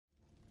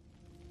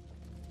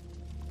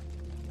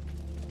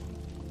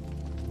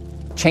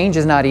Change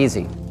is not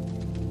easy,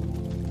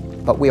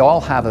 but we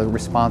all have a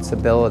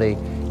responsibility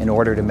in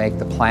order to make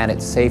the planet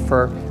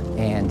safer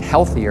and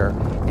healthier,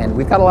 and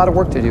we've got a lot of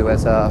work to do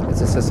as a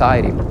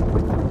society.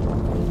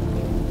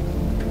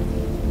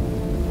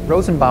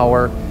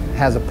 Rosenbauer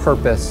has a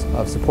purpose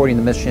of supporting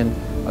the mission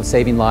of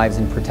saving lives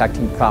and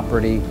protecting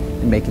property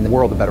and making the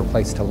world a better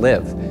place to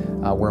live.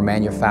 We're a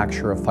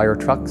manufacturer of fire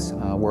trucks.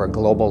 We're a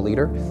global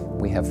leader.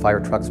 We have fire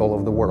trucks all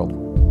over the world.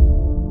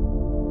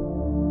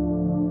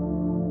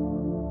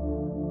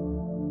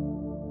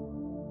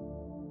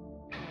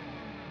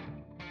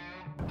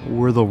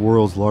 We're the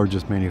world's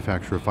largest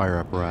manufacturer of fire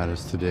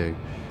apparatus today.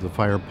 The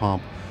fire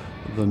pump,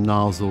 the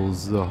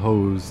nozzles, the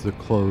hose, the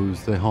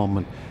clothes, the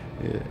helmet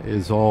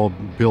is all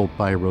built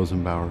by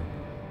Rosenbauer.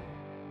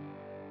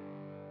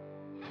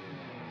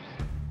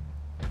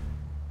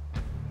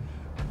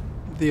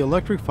 The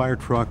electric fire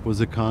truck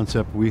was a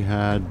concept we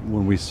had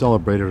when we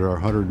celebrated our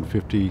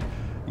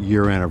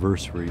 150-year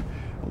anniversary.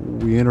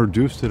 We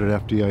introduced it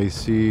at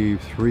FDIC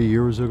 3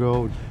 years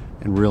ago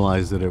and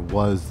realized that it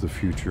was the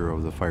future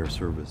of the fire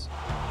service.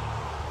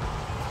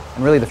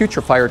 And really the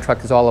future fire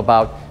truck is all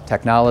about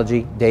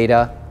technology,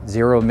 data,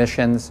 zero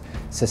emissions,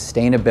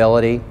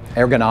 sustainability,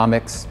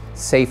 ergonomics,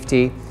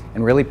 safety,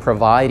 and really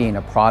providing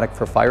a product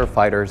for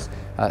firefighters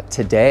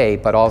today,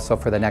 but also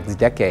for the next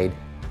decade.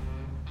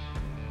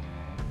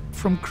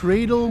 From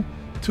cradle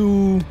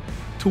to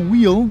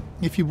wheel,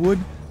 if you would,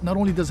 not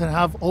only does it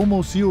have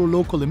almost zero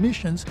local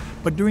emissions,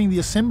 but during the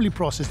assembly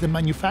process, the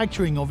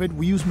manufacturing of it,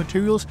 we use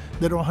materials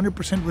that are 100%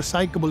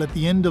 recyclable at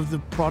the end of the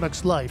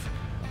product's life.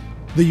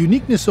 The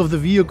uniqueness of the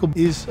vehicle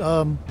is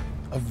a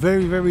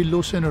very, very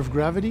low center of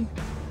gravity,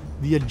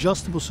 the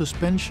adjustable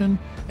suspension,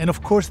 and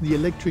of course the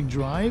electric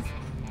drive.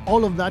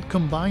 All of that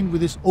combined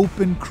with this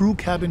open crew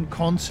cabin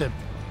concept,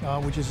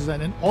 which is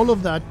designed, and all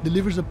of that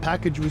delivers a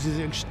package which is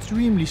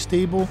extremely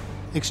stable,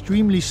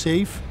 extremely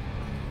safe,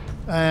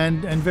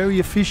 and very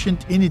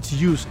efficient in its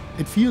use.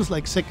 It feels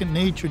like second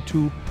nature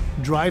to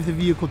drive the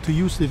vehicle, to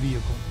use the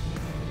vehicle.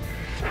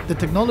 The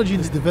technology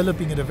is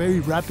developing at a very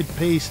rapid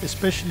pace,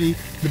 especially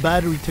the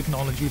battery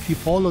technology. If you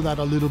follow that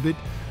a little bit,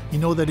 you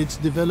know that it's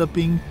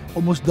developing,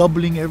 almost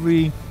doubling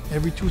every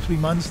 2-3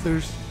 months.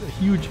 There's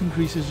huge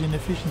increases in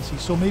efficiency.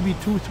 So maybe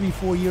 2, 3,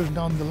 4 years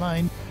down the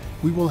line,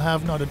 we will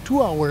have not a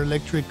 2-hour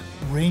electric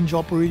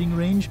operating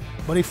range,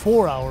 but a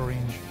 4-hour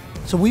range.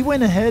 So we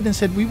went ahead and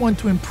said we want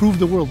to improve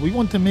the world. We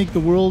want to make the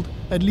world,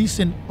 at least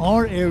in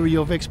our area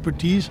of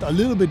expertise, a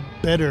little bit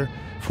better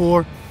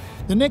for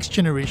the next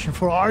generation,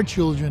 for our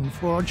children,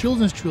 for our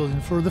children's children,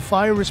 for the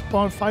fire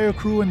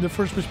crew and the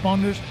first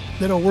responders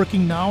that are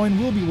working now and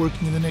will be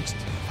working in the next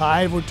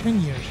 5 or 10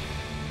 years.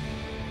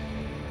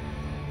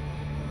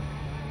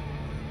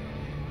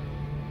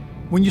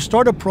 When you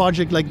start a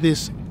project like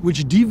this,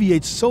 which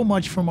deviates so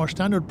much from our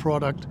standard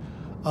product,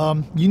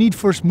 you need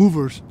first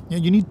movers.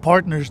 You need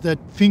partners that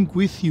think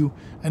with you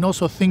and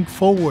also think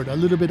forward, a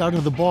little bit out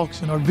of the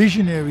box, and are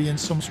visionary in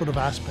some sort of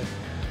aspect.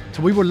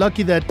 So we were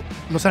lucky that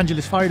Los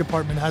Angeles Fire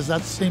Department has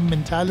that same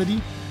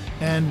mentality,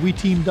 and we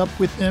teamed up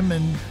with them,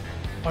 and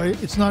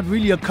it's not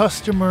really a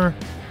customer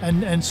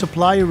and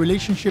supplier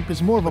relationship,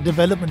 it's more of a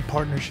development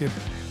partnership.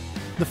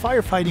 The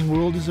firefighting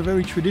world is a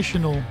very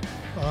traditional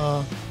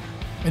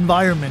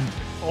environment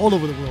all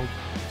over the world.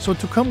 So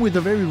to come with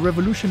a very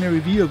revolutionary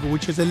vehicle,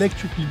 which is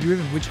electrically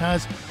driven, which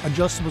has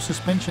adjustable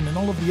suspension and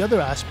all of the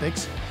other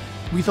aspects,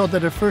 we thought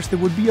that at first there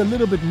would be a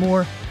little bit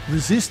more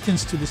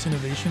resistance to this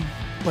innovation,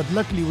 but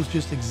luckily it was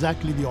just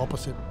exactly the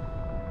opposite.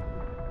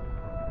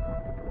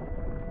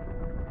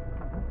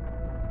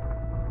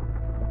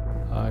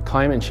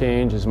 Climate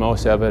change is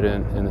most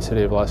evident in the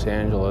city of Los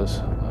Angeles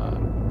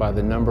by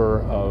the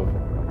number of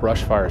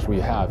brush fires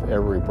we have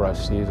every brush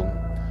season.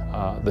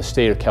 The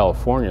state of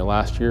California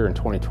last year in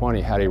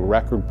 2020 had a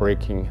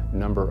record-breaking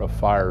number of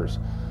fires,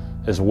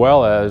 as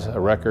well as a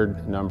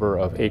record number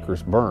of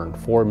acres burned,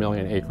 4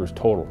 million acres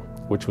total,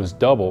 which was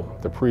double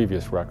the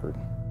previous record.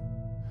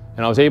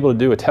 And I was able to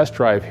do a test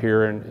drive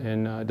here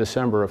in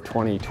December of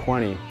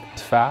 2020.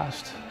 It's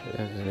fast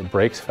and it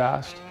brakes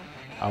fast.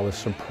 I was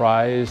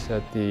surprised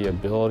at the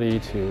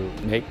ability to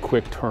make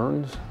quick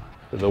turns.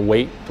 The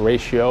weight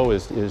ratio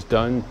is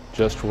done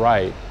just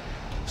right.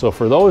 So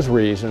for those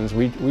reasons,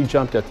 we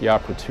jumped at the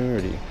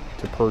opportunity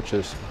to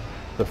purchase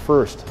the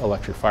first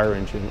electric fire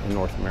engine in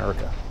North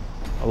America.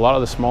 A lot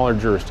of the smaller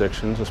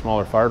jurisdictions, the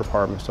smaller fire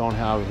departments, don't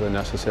have the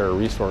necessary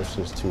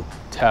resources to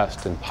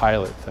test and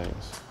pilot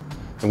things,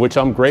 and which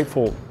I'm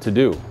grateful to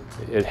do.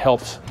 It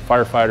helps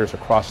firefighters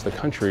across the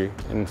country,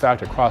 and in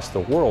fact across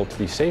the world, to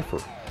be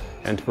safer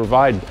and to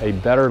provide a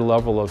better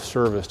level of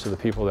service to the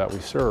people that we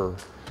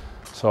serve.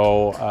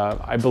 So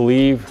I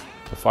believe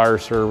the fire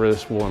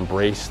service will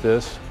embrace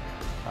this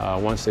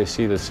once they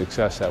see the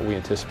success that we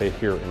anticipate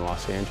here in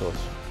Los Angeles.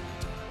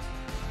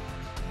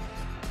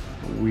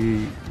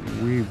 We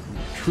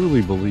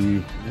truly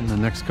believe in the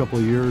next couple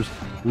of years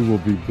we will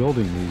be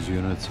building these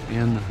units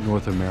in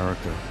North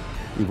America.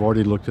 We've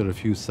already looked at a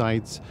few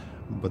sites,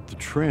 but the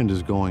trend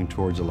is going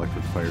towards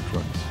electric fire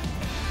trucks.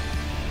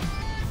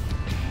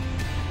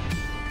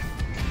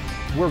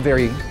 We're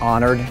very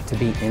honored to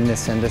be in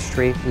this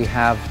industry. We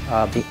have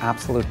the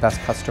absolute best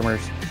customers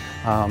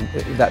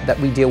that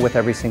we deal with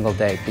every single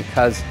day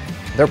because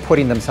they're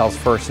putting themselves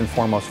first and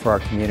foremost for our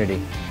community.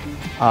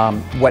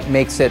 What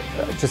makes it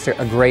just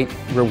a great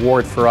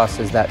reward for us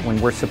is that when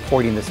we're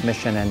supporting this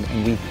mission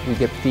and we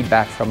get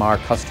feedback from our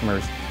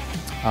customers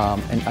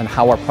and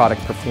how our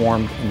product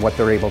performed and what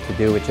they're able to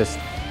do,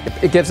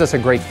 it gives us a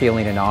great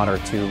feeling and honor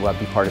to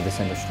be part of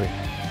this industry.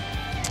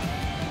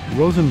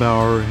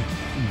 Rosenbauer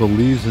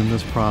believes in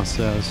this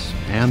process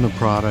and the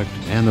product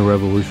and the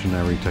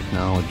revolutionary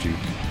technology.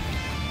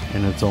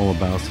 And it's all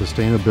about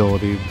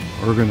sustainability,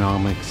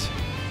 ergonomics,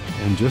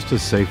 and just a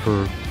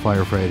safer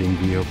firefighting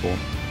vehicle.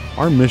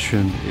 Our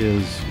mission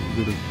is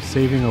the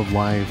saving of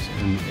lives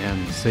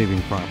and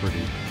saving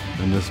property,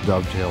 and this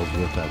dovetails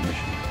with that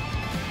mission.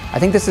 I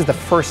think this is the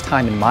first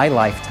time in my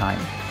lifetime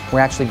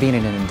where actually being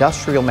in an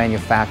industrial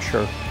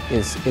manufacturer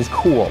is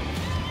cool,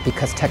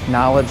 because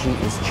technology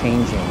is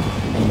changing,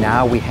 and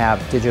now we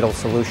have digital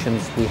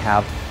solutions, we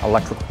have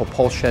electrical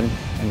propulsion,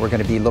 and we're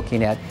going to be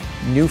looking at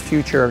new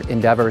future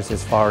endeavors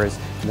as far as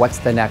what's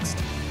the next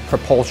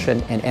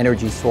propulsion and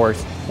energy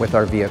source with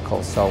our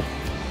vehicles. So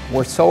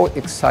we're so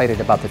excited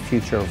about the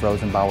future of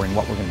Rosenbauer and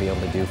what we're going to be able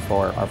to do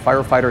for our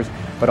firefighters,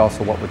 but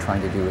also what we're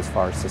trying to do as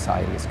far as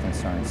society is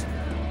concerned.